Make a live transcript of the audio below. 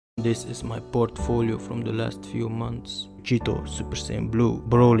This is my portfolio from the last few months. Vegito, Super Saiyan Blue,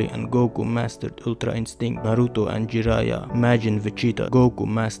 Broly and Goku Mastered Ultra Instinct, Naruto and Jiraiya, Imagine Vegeta, Goku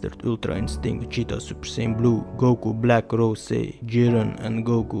Mastered Ultra Instinct, Vegeta Super Saiyan Blue, Goku Black Rose, Jiren and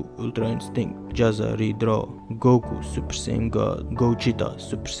Goku Ultra Instinct, Jazza Redraw, Goku Super Saiyan God, Gogeta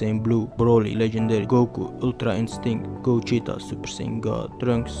Super Saiyan Blue, Broly Legendary, Goku Ultra Instinct, Gogeta Super Saiyan God,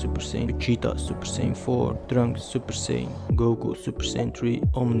 Trunks Super Saiyan, Vegeta Super Saiyan 4, Trunks Super Saiyan, Goku Super Saiyan 3,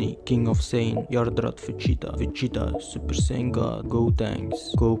 Omni, King of Saiyan, Yardrat Vegeta, Vegeta Super Saiyan God,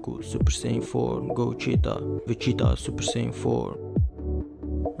 Gotenks, Goku Super Saiyan 4, Gogeta, Vegeta Super Saiyan 4.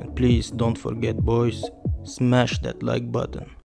 And please don't forget boys, smash that like button.